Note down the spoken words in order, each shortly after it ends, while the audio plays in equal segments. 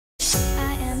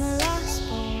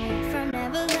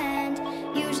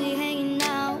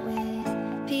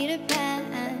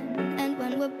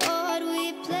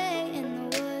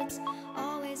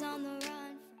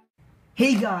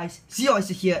Hey guys,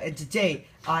 ZeOyster here, and today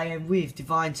I am with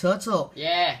Divine Turtle.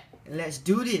 Yeah. Let's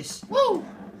do this. Woo!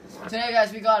 Today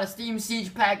guys, we got a Steam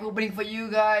Siege pack opening for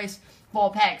you guys.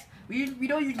 4 packs. We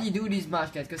don't usually do these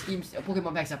much guys, because Steam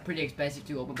Pokemon packs are pretty expensive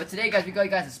to open. But today guys, we got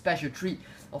you guys a special treat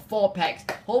of 4 packs.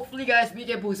 Hopefully guys, we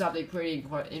can pull something pretty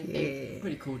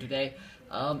cool today.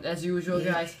 As usual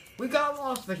guys, we got a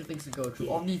lot of special things to go through.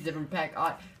 All these different pack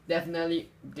art,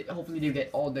 hopefully they'll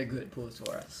get all the good pulls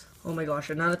for us. Oh my gosh,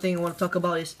 another thing I want to talk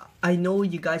about is, I know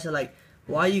you guys are like,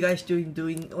 why are you guys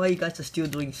are still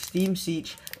doing Steam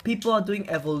Siege? People are doing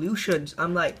evolutions.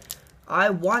 I'm like,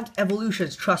 I want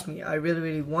evolutions, trust me, I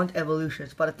really want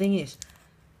evolutions. But the thing is,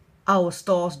 our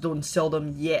stores don't sell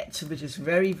them yet, which is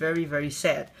very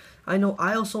sad. I know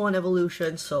I also want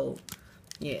evolutions, so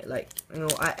yeah, like, you know,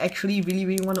 I actually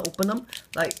really want to open them.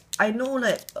 Like, I know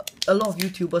that a lot of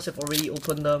YouTubers have already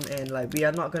opened them, and like, we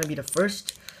are not gonna be the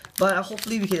first, but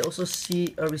hopefully we can also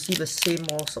receive the same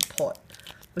more support.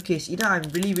 Okay, so either I'm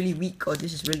really weak, or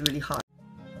this is really hard.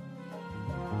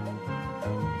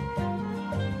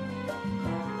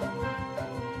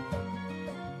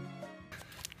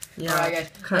 Yeah, alright guys,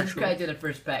 let's try to the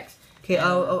first packs. Okay,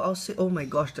 I'll say, oh my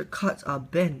gosh, the cards are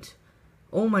bent.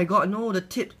 Oh my god, no, the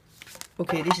tip.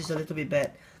 Okay, this is a little bit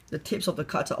bad. The tips of the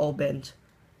cards are all bent.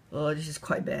 Oh, this is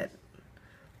quite bad.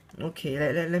 Okay,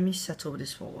 let me settle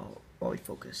this for a while we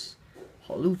focus.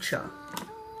 Holucha,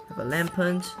 have a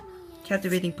Lampent,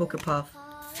 Captivating Pokepuff,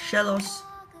 Shellos,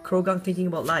 Krogan thinking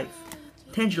about life,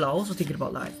 Tangela also thinking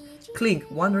about life, Clink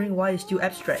wondering why it's still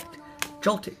abstract,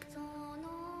 Joltik,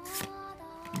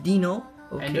 Dino,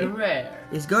 okay, and the rare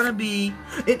is gonna be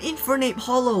an Infernape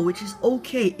Hollow, which is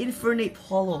okay. Infernape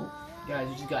Hollow. Guys,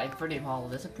 we just got Infernape Hollow.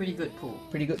 That's a pretty good pull.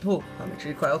 Pretty good pull. I'm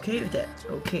actually quite okay with that.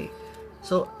 Okay.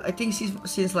 So I think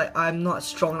since like I'm not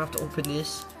strong enough to open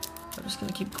this, I'm just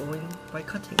gonna keep going by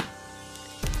cutting.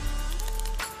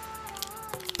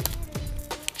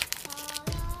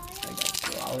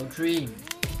 So our dream,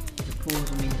 the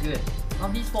pulls will be good. Now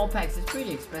these 4 packs is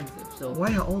pretty expensive, so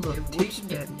why are all the tips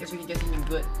bent? If we can get something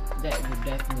good, that would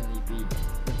definitely be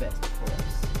the best for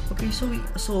us. Okay,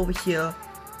 so over here,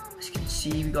 as you can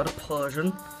see, we got a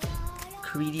Persian.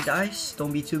 Greedy dice.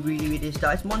 Don't be too greedy with this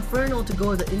dice. Monferno to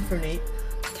go with the Infernape.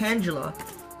 Tangela,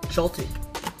 Joltik,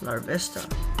 Larvesta,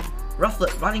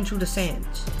 Rufflet running through the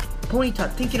sands.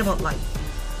 Ponyta thinking about life.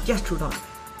 Gastrodon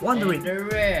wondering. And the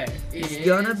rare is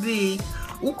gonna be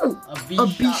a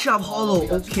B-Sharp Hollow.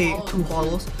 Okay, 2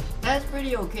 hollows. That's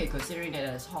pretty okay considering that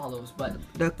it's hollows, but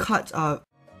the cuts are.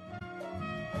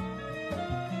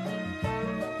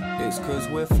 It's cause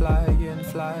we're flying.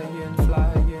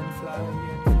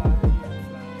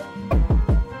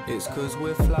 It's cause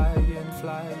we're flying.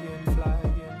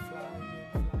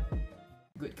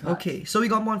 Good cut. Okay, so we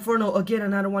got Monferno, again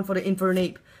another one for the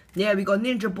Infernape. Yeah, we got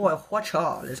Ninja Boy,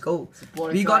 Hwacha, let's go.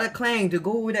 We got a Clang to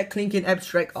go with that clinking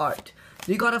abstract art.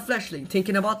 We got a Fleshling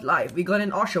thinking about life. We got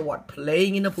an Oshawott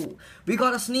playing in the pool. We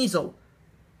got a Sneasel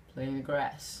playing in the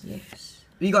grass. Yes.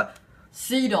 We got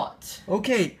C-Dot.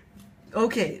 Okay,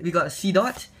 we got a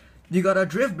C-Dot. We got a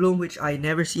Driftbloom, which I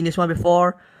never seen this one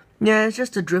before. Yeah, it's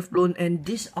just a Driftbloom, and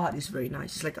this art is very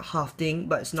nice. It's like a half thing,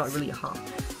 but it's not really a half.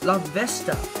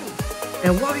 Larvesta.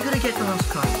 And what are we gonna get the last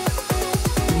card?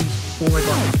 Please. Oh my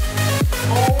god.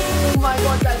 Oh my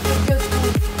god, guys, we just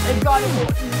got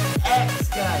it X,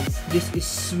 guys. This is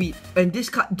sweet. And this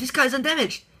card isn't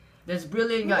damaged. That's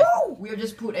brilliant, guys. Whoa! We have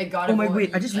just put a god. Oh my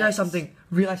wait, I just realized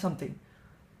something.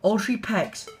 All 3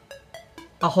 packs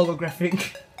are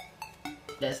holographic.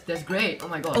 That's great. Oh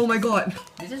my god. Oh my god.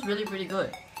 This is really pretty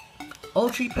good. All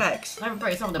 3 packs. I'm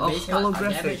afraid some of the base cards are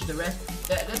damaged. The rest,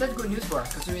 that's good news for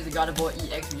us. Considering the God of War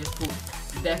EX we just pulled,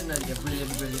 definitely a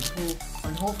brilliant pull.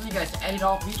 And hopefully, guys, to end it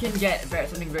off, we can get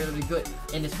something really good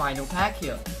in this final pack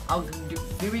here.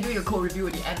 We'll be doing a code review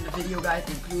at the end of the video, guys,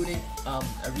 including a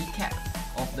recap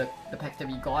of the packs that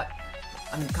we got.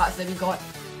 I mean, cards that we got.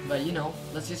 But you know,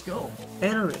 let's just go.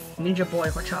 Anorith, Ninja Boy,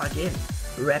 Hwacha again.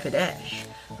 Rapid Ash.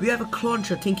 We have a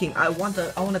Clauncher thinking I want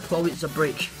a Clowitz a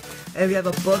break. And we have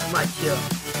a Bergmite here.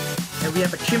 And we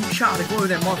have a Chimchar to go with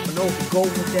that Monferno to go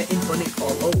with that Infernape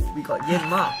Hollow. We got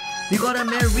Yenma. We got a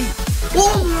Mary.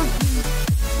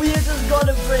 Oh! We just got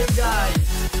a break, guys.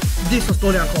 This was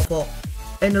totally uncalled for.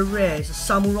 And the rare is a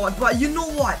Samurai. But you know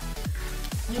what?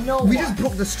 We just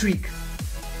broke the streak.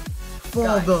 4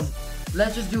 of them.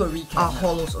 Let's just do a recap.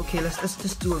 Hollows. Okay, let's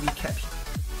just do a recap.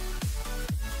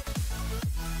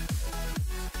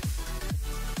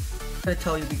 I'm gonna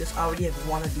tell you because I already have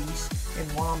one of these and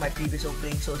one of my previous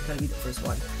openings, so it's gonna be the first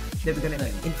one. Then we're gonna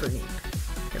have Infernape.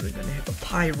 Then we're gonna have a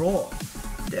Pyro.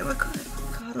 Then we're gonna have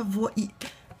a God of War.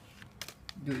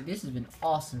 Dude, this has been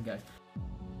awesome, guys.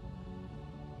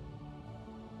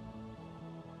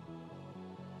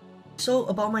 So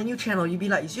about my new channel, you'd be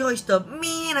like, ZeOyster,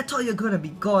 man, I thought you're gonna be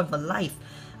gone for life.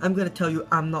 I'm gonna tell you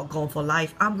I'm not gone for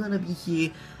life. I'm gonna be here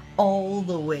all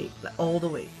the way, like all the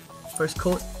way. First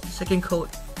code, second code,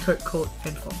 third code,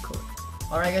 and fourth code.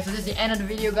 Alright guys, so this is the end of the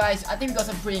video guys. I think we got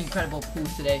some pretty incredible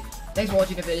pulls today. Thanks for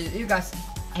watching the video. If you guys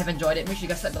have enjoyed it, make sure you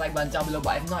guys slap the like button down below.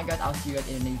 But if not guys, I'll see you guys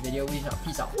in the next video.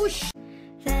 Peace out. Whoosh!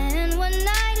 Then one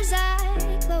night as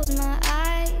I closed my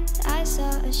eyes, I saw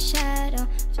a shadow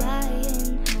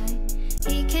flying high.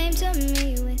 He came to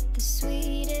me with the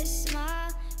sweetest smile.